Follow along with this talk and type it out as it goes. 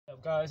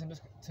up guys,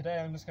 today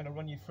I'm just going to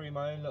run you through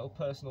my own little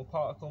personal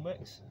particle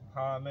mix,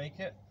 how I make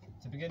it.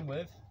 To begin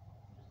with,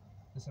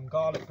 there's some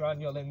garlic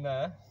granule in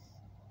there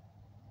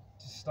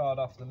to start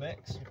off the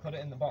mix. You put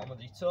it in the bottom of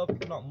the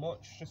tub, not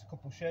much, just a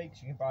couple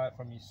shakes. You can buy it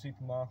from your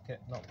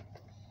supermarket,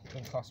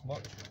 doesn't cost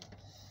much.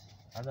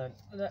 And then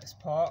the next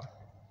part,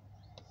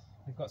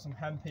 we've got some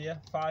hemp here,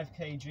 5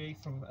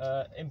 kg from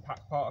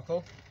Impact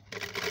Particle.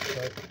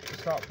 So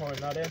start pouring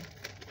that in.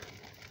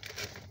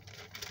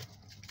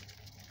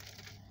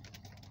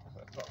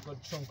 Got a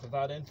good chunk of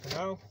that in for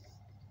now.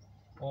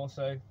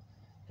 Also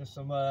just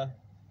some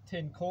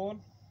tinned corn.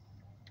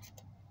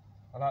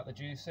 I like the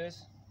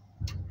juices.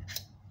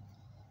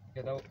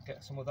 Get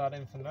some of that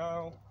in for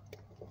now.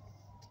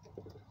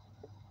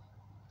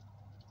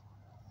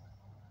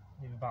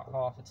 Maybe about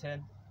half a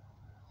tin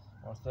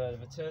or a third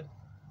of a tin.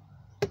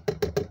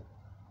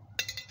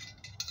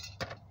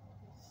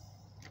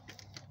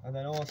 And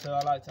then also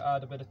I like to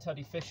add a bit of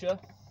Teddy Fisher,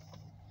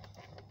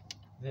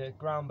 the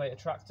ground bait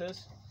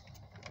attractors.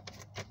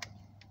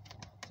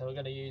 So we're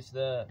going to use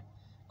the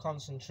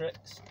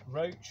Concentrix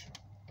Roach.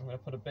 I'm going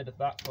to put a bit of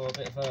that for a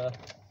bit of a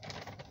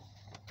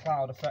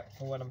cloud effect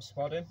for when I'm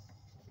spodding.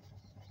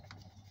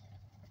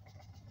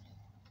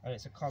 And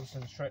it's a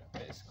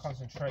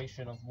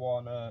concentration of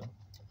one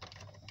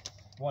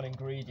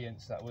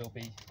ingredient that will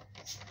be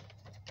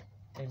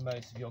in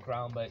most of your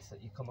ground baits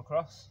that you come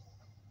across.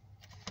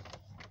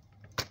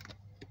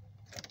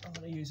 I'm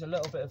going to use a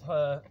little bit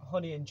of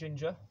honey and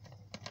ginger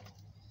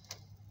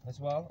as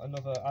well,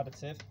 another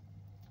additive.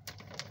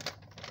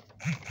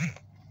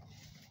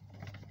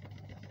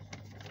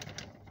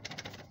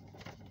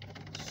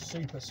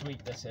 Super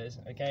sweet this is.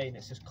 Again,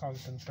 it's just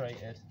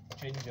concentrated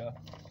ginger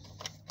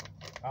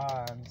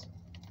and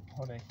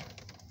honey.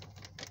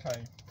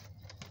 Okay,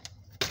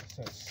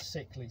 so it's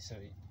sickly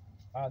sweet.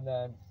 And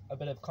then a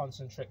bit of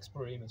Concentrix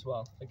Bream as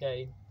well.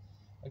 Again,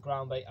 a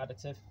ground bait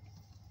additive.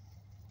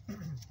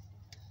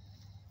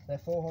 They're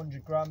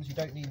 400 grams, you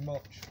don't need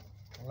much.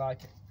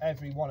 Like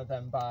every one of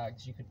them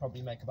bags, you could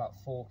probably make about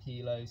 4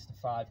 kilos to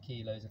 5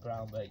 kilos of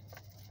ground bait,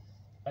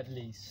 at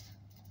least.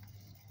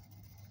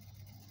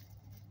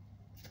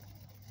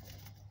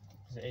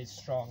 Because it is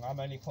strong. I'm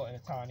only putting a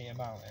tiny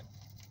amount in.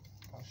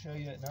 I'll show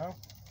you it now.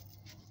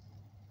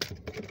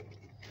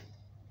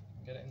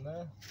 Get it in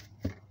there.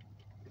 Give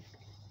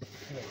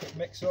it a quick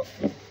mix up.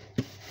 You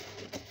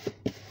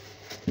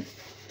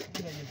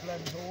know your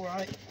blend's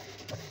alright.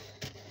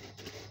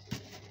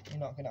 You're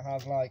not going to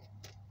have like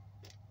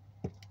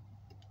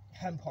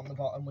hemp on the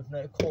bottom with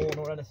no corn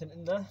or anything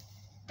in there.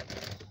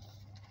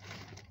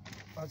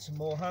 Add some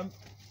more hemp.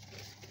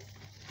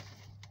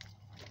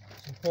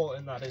 It's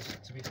important, that is,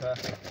 to be fair.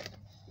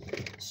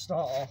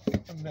 Start off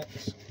and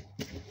mix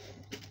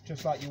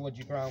just like you would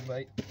your ground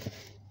bait.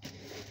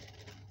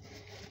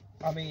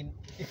 I mean,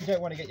 if you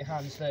don't want to get your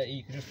hands dirty,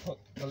 you can just put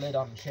the lid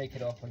on and shake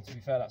it up, and to be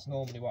fair, that's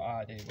normally what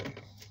I do, but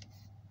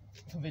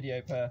for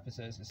video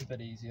purposes it's a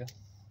bit easier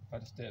if I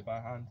just do it by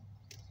hand.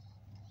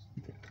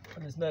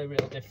 And there's no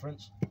real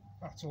difference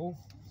at all.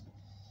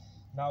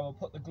 Now we'll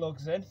put the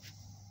glugs in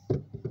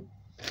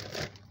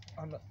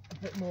and a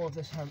bit more of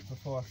this hemp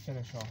before I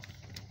finish off.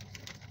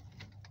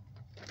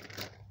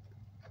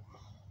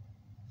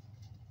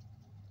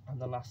 And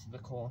the last of the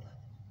corn.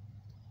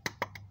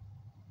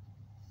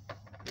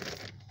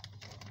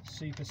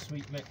 Super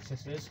sweet mix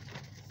this is,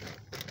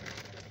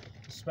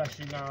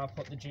 especially now I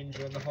put the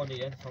ginger and the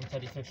honey in from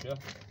Teddy Fisher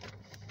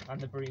and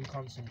the Bream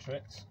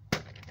Concentrix.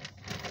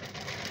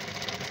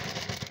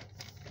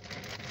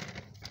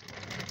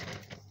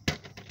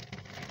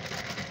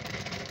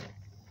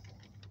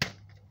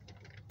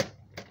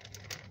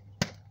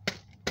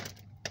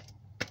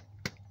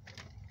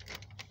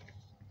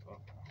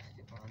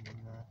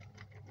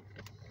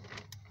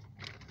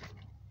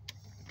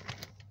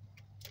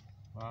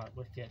 Right,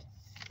 wicked.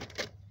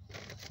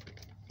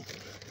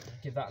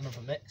 Give that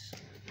another mix.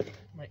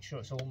 Make sure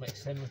it's all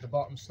mixed in with the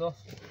bottom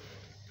stuff.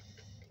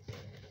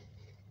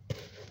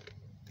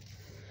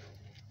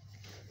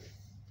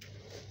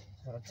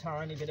 Got a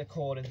tiny bit of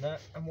corn in there,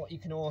 and what you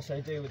can also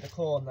do with the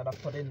corn that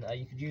I've put in there,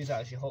 you could use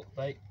that as your hook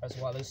bait as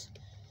well as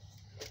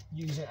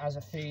use it as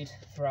a feed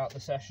throughout the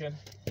session,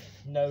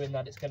 knowing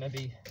that it's going to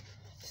be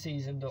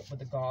seasoned up with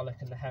the garlic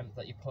and the hemp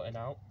that you're putting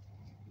out,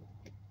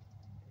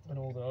 and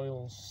all the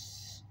oils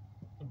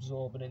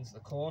absorbing into the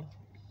corn.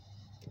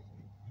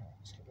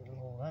 Let's get rid of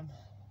all of them.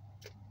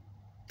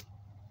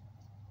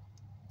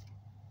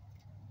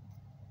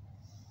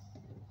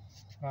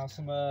 Now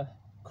some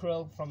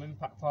krill from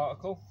Impact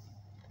Particle.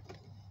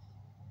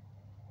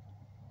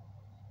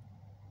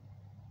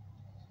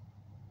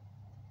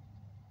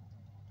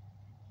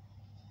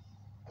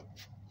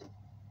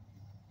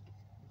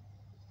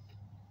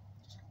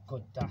 Just a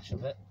good dash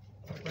of it.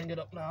 I'll bring it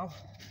up now.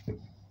 You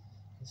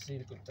can see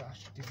the good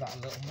dash. Give that a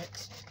little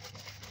mix.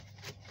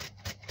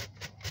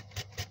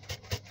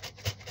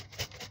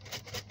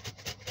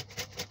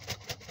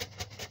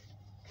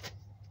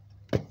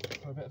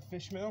 A bit of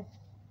fish meal.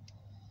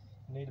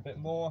 Need a bit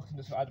more, I can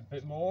just add a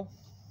bit more.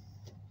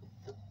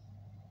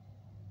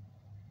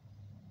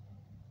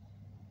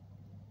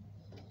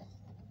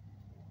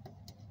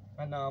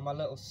 And now my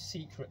little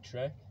secret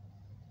trick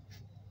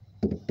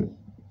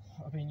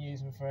I've been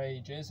using for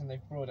ages, and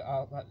they've brought it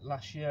out like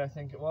last year I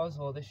think it was,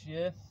 or this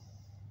year.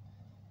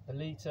 The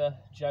litre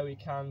Joey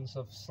cans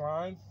of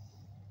slime.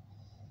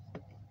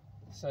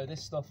 So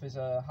this stuff is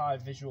a high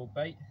visual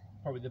bait,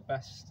 probably the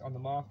best on the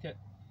market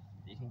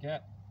that you can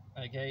get.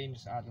 Again,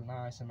 just add a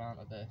nice amount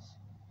of this.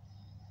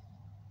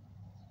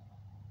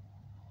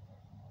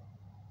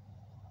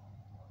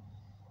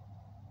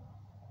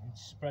 And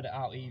spread it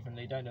out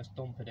evenly, don't just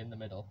dump it in the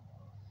middle,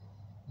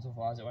 because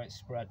otherwise it won't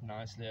spread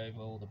nicely over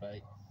all the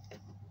bait.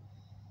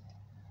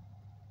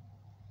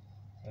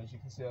 So as you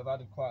can see, I've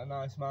added quite a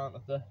nice amount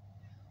of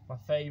my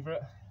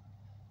favourite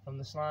from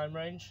the slime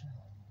range,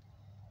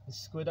 the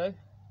Squiddo.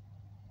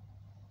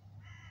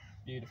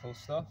 Beautiful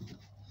stuff.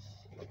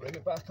 I'll bring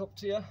it back up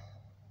to you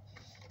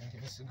and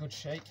give this a good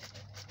shake.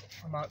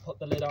 I might put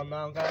the lid on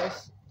now,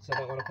 guys, because I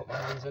don't want to put my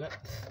hands in it.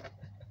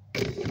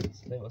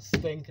 So they will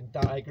stink and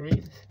dye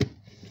green.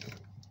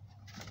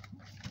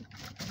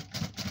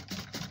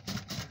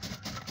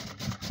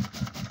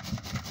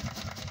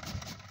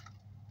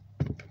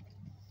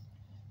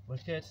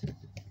 Wicked.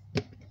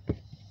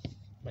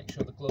 Make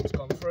sure the glove's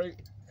gone through.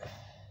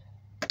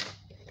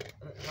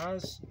 And it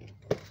has.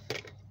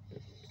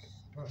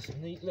 Nice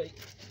and neatly.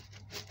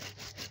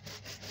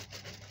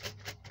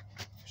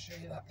 I'll show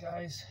you that,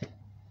 guys.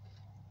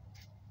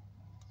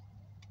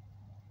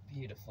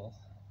 Beautiful.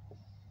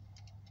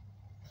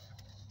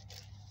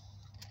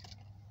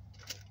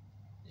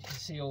 You can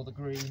see all the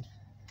green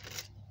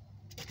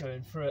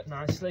going through it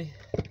nicely.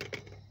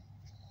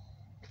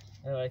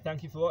 Anyway,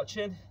 thank you for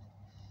watching.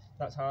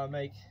 That's how I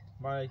make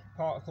my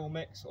particle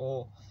mix,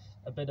 or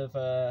a bit of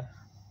a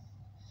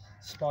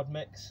spod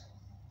mix,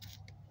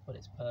 but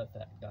it's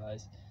perfect,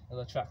 guys.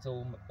 It'll attract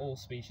all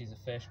species of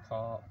fish: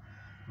 carp,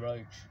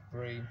 roach,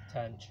 bream,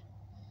 tench.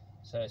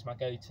 So it's my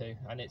go-to,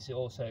 and it's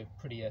also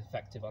pretty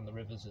effective on the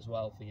rivers as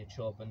well for your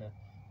chub and a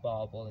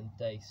barbel and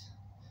dace,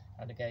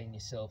 and again your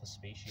silver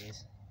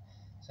species.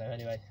 So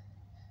anyway,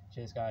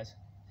 cheers guys,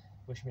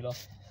 wish me luck.